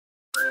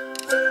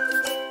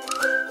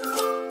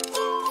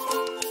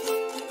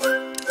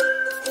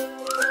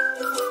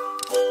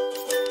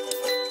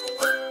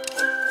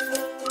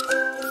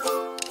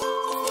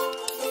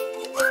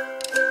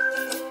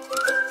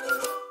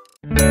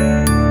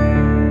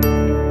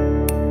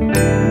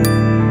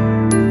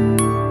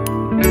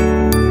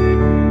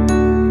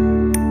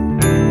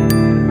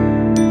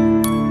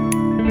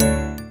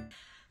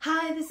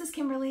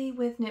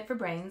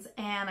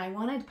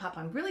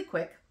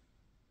quick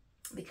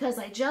because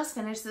I just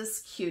finished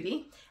this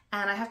cutie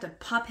and I have to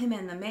pop him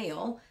in the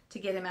mail to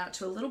get him out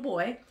to a little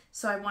boy.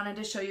 So I wanted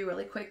to show you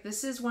really quick.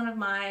 This is one of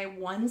my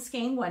one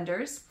Skein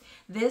wonders.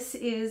 This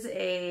is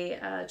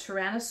a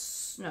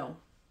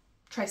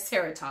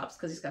Triceratops,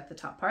 because he's got the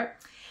top part.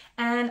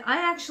 And I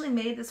actually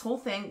made this whole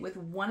thing with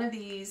one of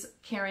these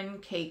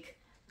Caron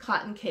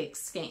cotton cake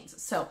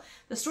skeins. So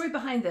the story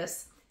behind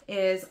this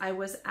is I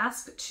was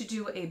asked to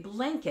do a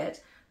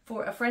blanket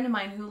for a friend of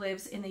mine who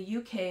lives in the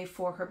UK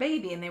for her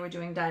baby, and they were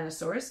doing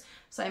dinosaurs.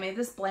 So I made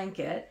this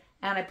blanket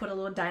and I put a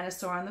little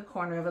dinosaur on the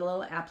corner of it, a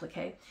little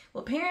applique.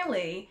 Well,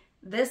 apparently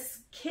this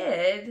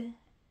kid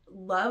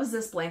loves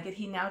this blanket.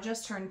 He now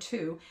just turned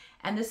 2,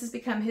 and this has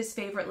become his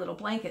favorite little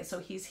blanket. So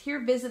he's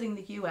here visiting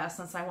the US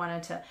since I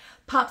wanted to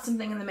pop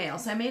something in the mail.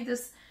 So I made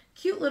this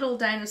cute little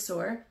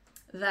dinosaur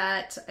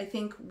that I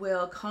think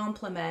will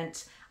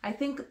complement. I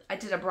think I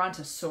did a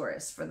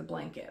brontosaurus for the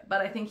blanket,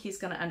 but I think he's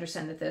going to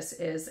understand that this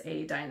is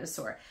a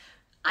dinosaur.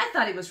 I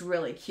thought he was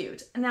really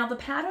cute. Now the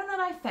pattern that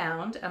I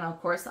found, and of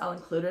course I'll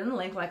include it in the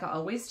link like I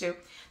always do,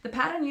 the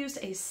pattern used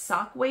a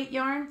sock weight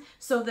yarn,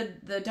 so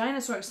the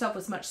dinosaur itself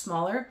was much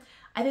smaller.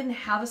 I didn't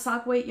have a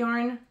sock weight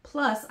yarn,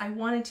 plus I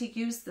wanted to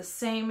use the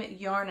same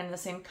yarn and the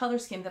same color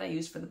scheme that I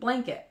used for the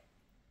blanket.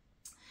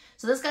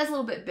 So this guy's a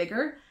little bit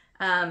bigger,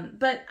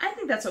 but I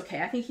think that's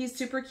okay. I think he's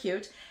super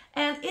cute,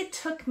 and it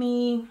took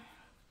me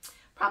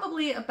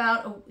probably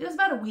about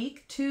a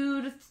week,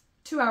 2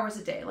 hours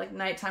a day, like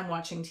nighttime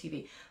watching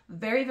TV.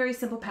 Very, very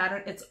simple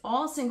pattern. It's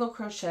all single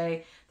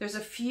crochet. There's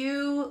a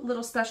few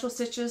little special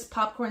stitches,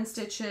 popcorn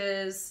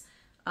stitches,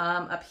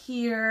 up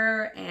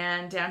here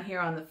and down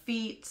here on the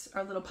feet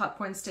are little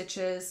popcorn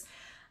stitches.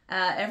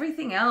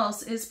 Everything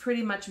else is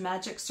pretty much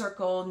magic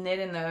circle, knit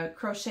in the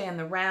crochet in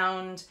the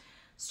round,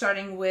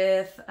 starting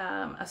with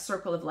a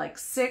circle of like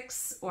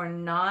 6 or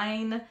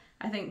 9.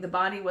 I think the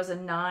body was a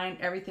 9,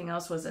 everything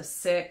else was a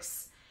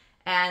 6.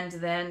 And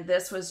then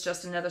this was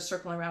just another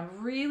circle around.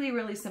 Really,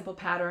 really simple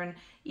pattern.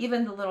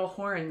 Even the little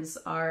horns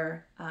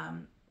are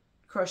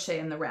crochet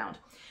in the round.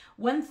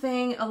 One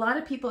thing, a lot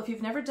of people, if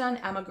you've never done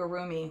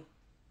amigurumi,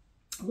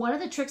 one of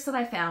the tricks that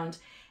I found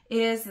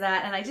is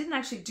that, and I didn't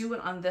actually do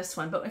it on this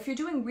one, but if you're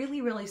doing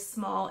really, really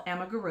small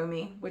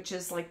amigurumi, which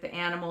is like the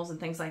animals and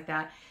things like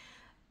that,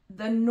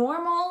 the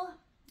normal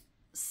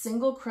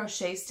single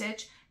crochet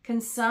stitch can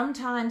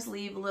sometimes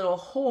leave little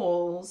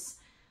holes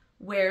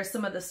where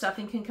some of the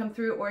stuffing can come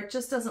through, or it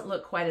just doesn't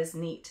look quite as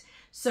neat.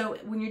 So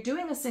when you're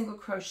doing a single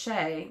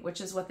crochet,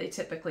 which is what they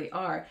typically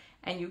are,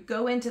 and you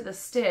go into the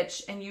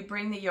stitch and you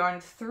bring the yarn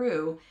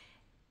through,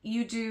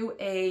 you do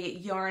a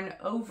yarn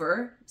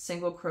over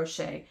single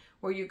crochet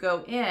where you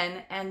go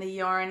in and the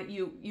yarn,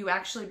 you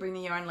actually bring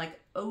the yarn like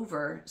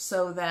over,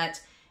 so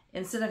that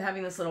instead of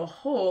having this little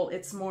hole,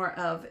 it's more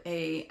of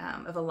a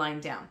line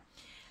down.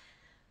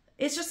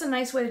 It's just a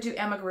nice way to do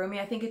amigurumi.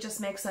 I think it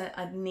just makes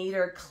a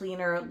neater,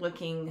 cleaner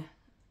looking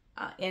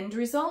end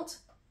result.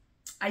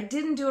 I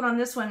didn't do it on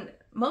this one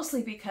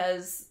mostly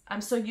because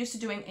I'm so used to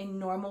doing a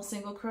normal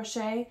single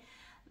crochet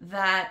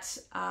that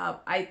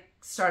I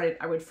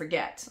would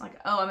forget. Like,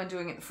 oh, I'm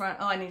doing it in the front.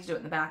 Oh, I need to do it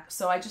in the back.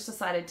 So I just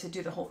decided to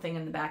do the whole thing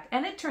in the back,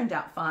 and it turned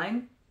out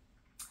fine.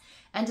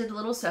 And did a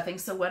little stuffing.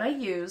 So what I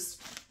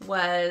used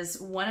was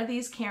one of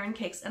these Caron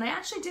cakes, and I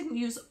actually didn't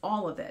use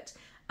all of it.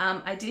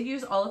 I did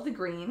use all of the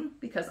green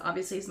because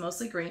obviously it's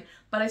mostly green,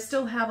 but I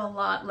still have a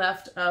lot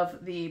left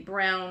of the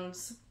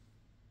browns,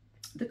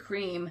 the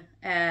cream,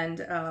 and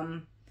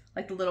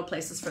like the little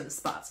places for the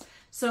spots.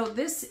 So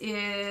this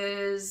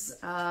is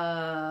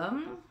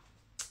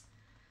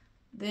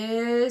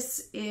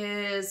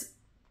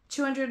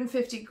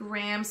 250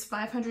 grams,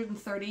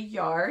 530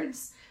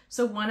 yards.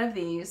 So one of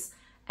these,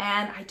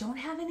 and I don't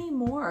have any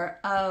more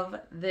of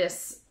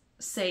this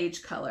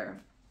sage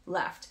color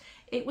left.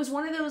 It was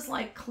one of those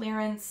like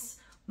clearance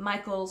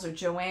Michael's or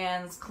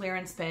Joann's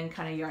clearance bin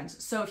kind of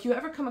yarns. So if you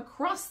ever come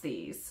across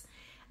these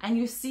and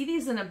you see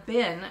these in a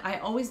bin, I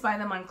always buy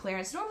them on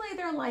clearance. Normally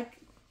they're like,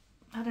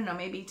 I don't know,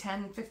 maybe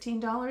 $10,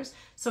 $15.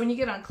 So when you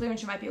get on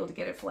clearance, you might be able to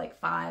get it for like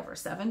 $5 or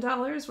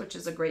 $7, which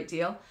is a great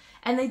deal.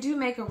 And they do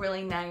make a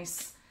really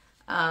nice,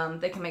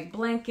 they can make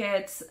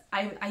blankets.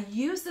 I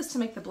use this to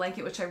make the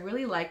blanket, which I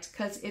really liked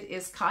because it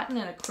is cotton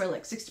and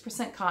acrylic,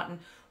 60% cotton,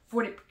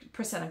 40%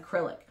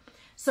 acrylic.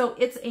 So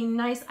it's a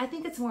nice, I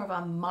think it's more of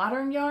a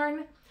modern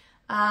yarn.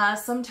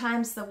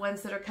 Sometimes the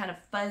ones that are kind of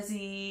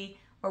fuzzy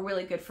are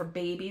really good for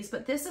babies,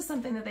 but this is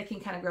something that they can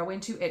kind of grow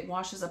into. It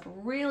washes up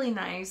really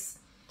nice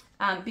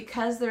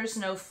because there's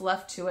no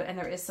fluff to it and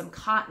there is some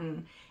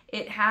cotton.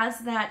 It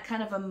has that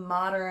kind of a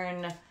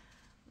modern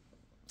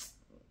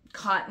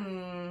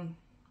cotton,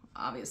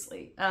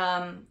 obviously,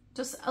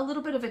 just a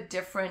little bit of a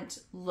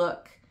different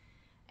look.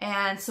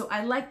 And so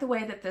I like the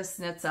way that this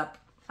knits up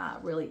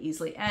really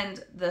easily,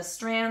 and the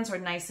strands are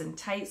nice and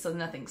tight so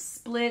nothing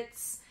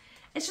splits.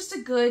 It's just a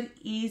good,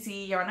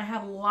 easy yarn. I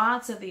have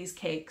lots of these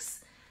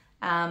cakes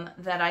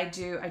that I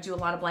do. I do a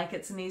lot of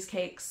blankets in these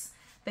cakes.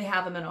 They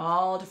have them in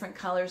all different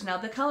colors. Now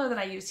the color that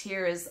I use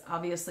here is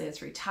obviously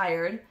it's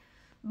retired,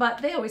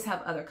 but they always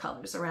have other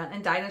colors around,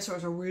 and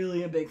dinosaurs are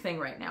really a big thing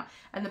right now.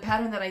 And the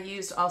pattern that I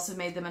used also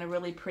made them in a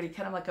really pretty,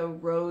 kind of like a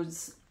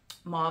rose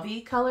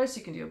mauve-y color, so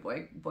you can do a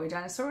boy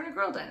dinosaur and a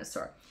girl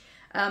dinosaur.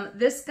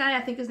 This guy,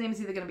 I think his name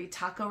is either going to be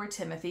Taco or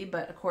Timothy,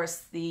 but of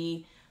course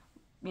the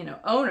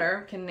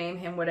owner can name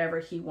him whatever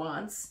he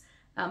wants.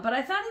 But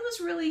I thought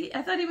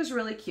he was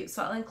really cute.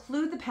 So I'll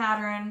include the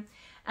pattern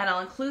and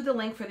I'll include the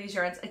link for these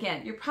yarns.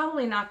 Again, you're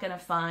probably not going to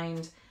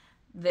find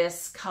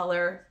this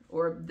color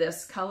or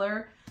this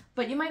color,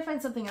 but you might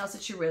find something else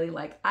that you really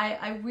like.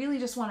 I really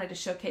just wanted to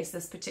showcase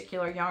this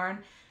particular yarn.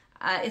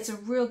 It's a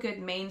real good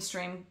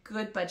mainstream,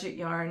 good budget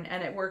yarn,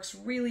 and it works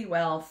really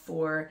well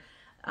for,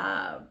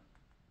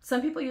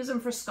 some people use them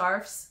for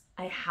scarves.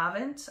 I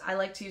haven't. I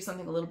like to use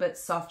something a little bit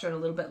softer and a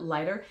little bit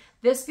lighter.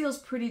 This feels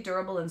pretty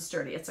durable and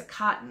sturdy. It's a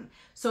cotton,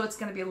 so it's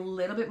going to be a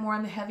little bit more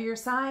on the heavier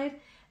side,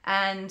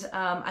 and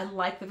I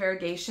like the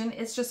variegation.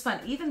 It's just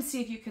fun. Even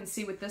see if you can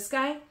see with this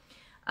guy,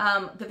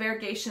 the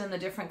variegation in the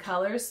different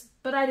colors,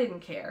 but I didn't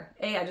care.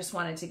 I just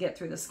wanted to get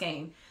through the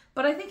skein,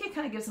 but I think it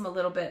kind of gives them a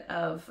little bit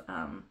of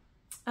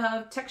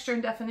texture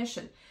and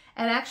definition.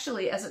 And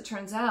actually, as it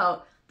turns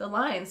out, the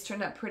lines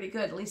turned out pretty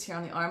good, at least here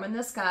on the arm. And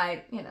this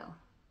guy,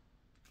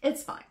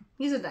 it's fine.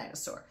 He's a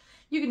dinosaur.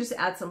 You can just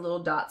add some little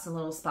dots and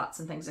little spots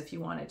and things if you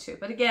wanted to.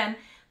 But again,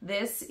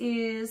 this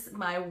is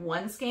my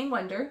one skein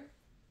wonder,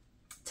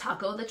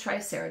 Taco the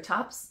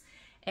Triceratops.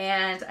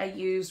 And I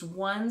used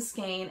one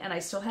skein, and I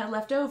still had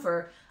left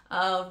over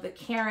of the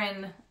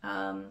Caron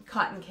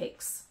cotton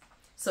cakes.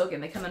 So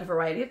again, they come in a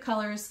variety of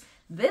colors.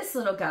 This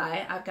little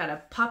guy, I've got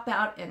to pop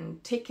out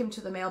and take him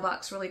to the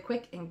mailbox really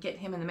quick and get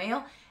him in the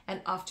mail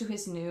and off to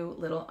his new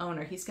little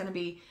owner. He's going to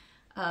be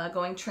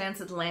going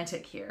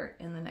transatlantic here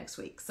in the next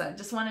week. So I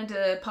just wanted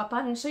to pop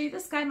on and show you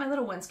this guy, my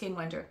little one skein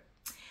wonder.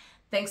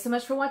 Thanks so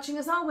much for watching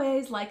as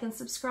always. Like and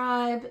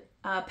subscribe.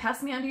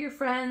 Pass me on to your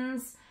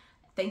friends.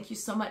 Thank you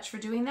so much for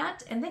doing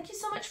that. And thank you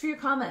so much for your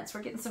comments.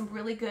 We're getting some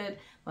really good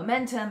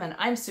momentum and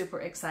I'm super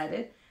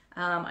excited.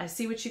 I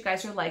see what you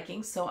guys are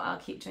liking, so I'll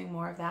keep doing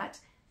more of that.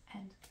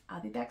 And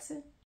I'll be back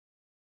soon.